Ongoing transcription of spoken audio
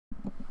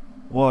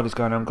What is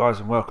going on, guys,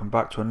 and welcome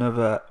back to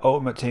another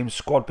Ultimate Team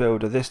squad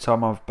builder. This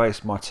time I've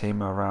based my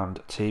team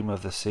around team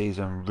of the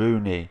season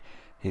Rooney.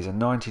 He's a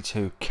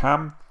 92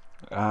 cam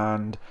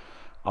and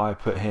I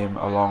put him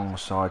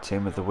alongside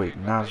team of the week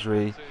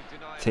Nasri,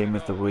 team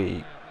of the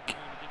week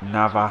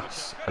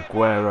Navas,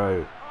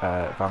 Aguero,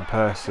 Van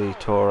Persie,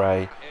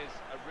 Torre,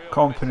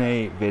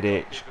 Company,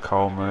 Vidic,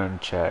 Coleman,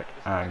 Czech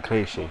and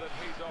Clichy.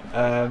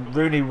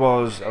 Rooney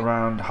was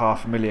around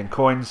 500,000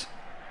 coins,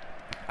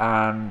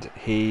 and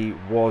he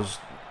was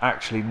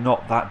actually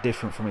not that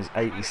different from his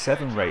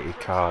 87 rated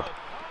card.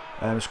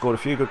 Scored a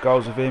few good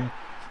goals with him.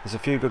 There's a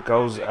few good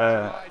goals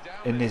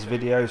in this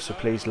video, so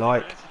please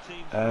like.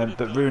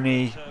 But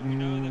Rooney,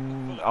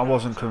 I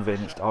wasn't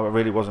convinced. I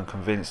really wasn't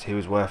convinced he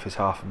was worth his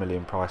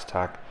 500,000 price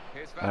tag.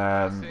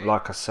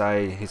 Like I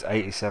say, his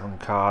 87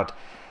 card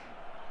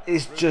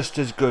is just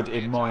as good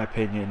in my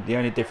opinion. The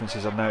only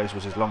differences I noticed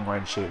was his long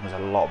range shooting was a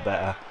lot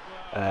better.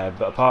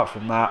 But apart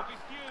from that,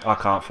 I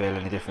can't feel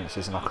any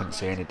differences, and I couldn't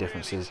see any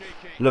differences.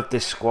 Love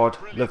this squad,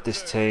 love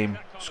this team,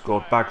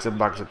 scored bags and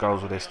bags of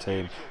goals with this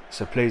team.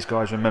 So please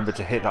guys, remember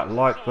to hit that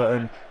like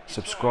button,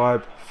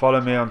 subscribe,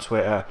 follow me on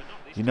Twitter,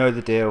 you know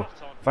the deal.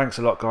 Thanks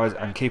a lot guys,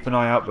 and keep an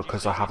eye out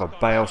because I have a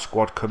Bale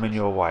squad coming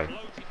your way.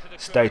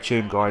 Stay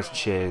tuned guys,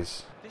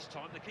 cheers. This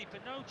time the keeper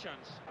no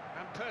chance.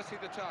 And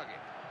Persie the target.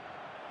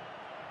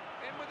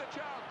 In with a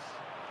chance.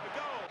 A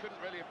goal.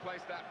 Couldn't really have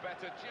placed that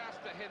better.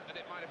 Just a hint that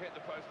it might have hit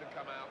the post and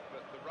come out.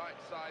 But the right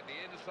side, the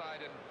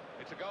inside, and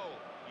it's a goal.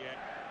 Yeah.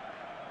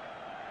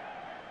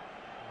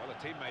 Well, a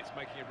teammate's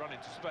making a run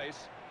into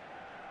space.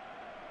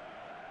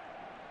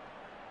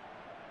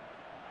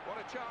 What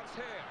a chance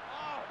here.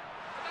 Oh,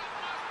 that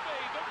must be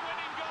the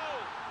winning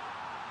goal.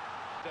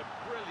 The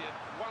brilliant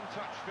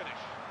one-touch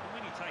finish. And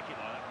when you take it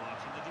like that,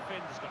 Martin, the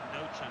defender's got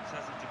no chance,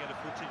 has he, to get a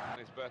foot in?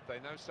 On his birthday,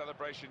 no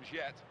celebrations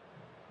yet.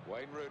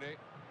 Wayne Rooney.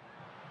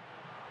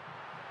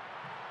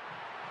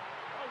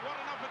 Oh, what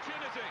an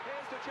opportunity.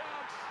 Here's the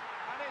chance,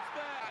 and it's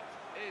there. That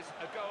is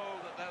a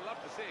goal that they'll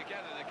love to see again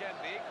and again,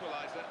 the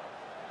equaliser.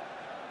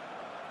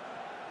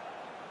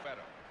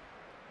 Better.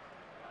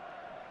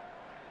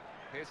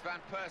 Here's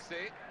Van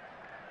Persie.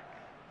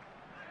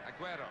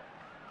 Aguero.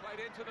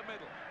 Played into the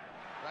middle.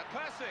 Van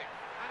Persie.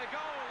 And a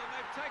goal, and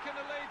they've taken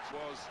the lead.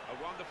 Was a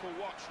wonderful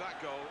watch, that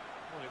goal.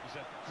 Well, it was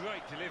a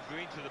great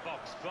delivery into the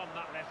box from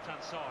that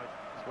left-hand side.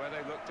 It's where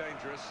they look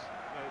dangerous.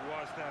 It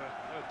was. They're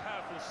a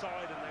powerful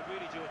side, and they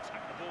really do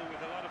attack the ball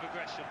with a lot of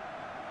aggression.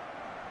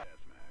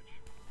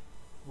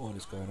 What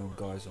is going on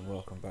guys, and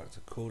welcome back to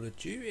Call of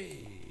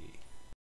Duty.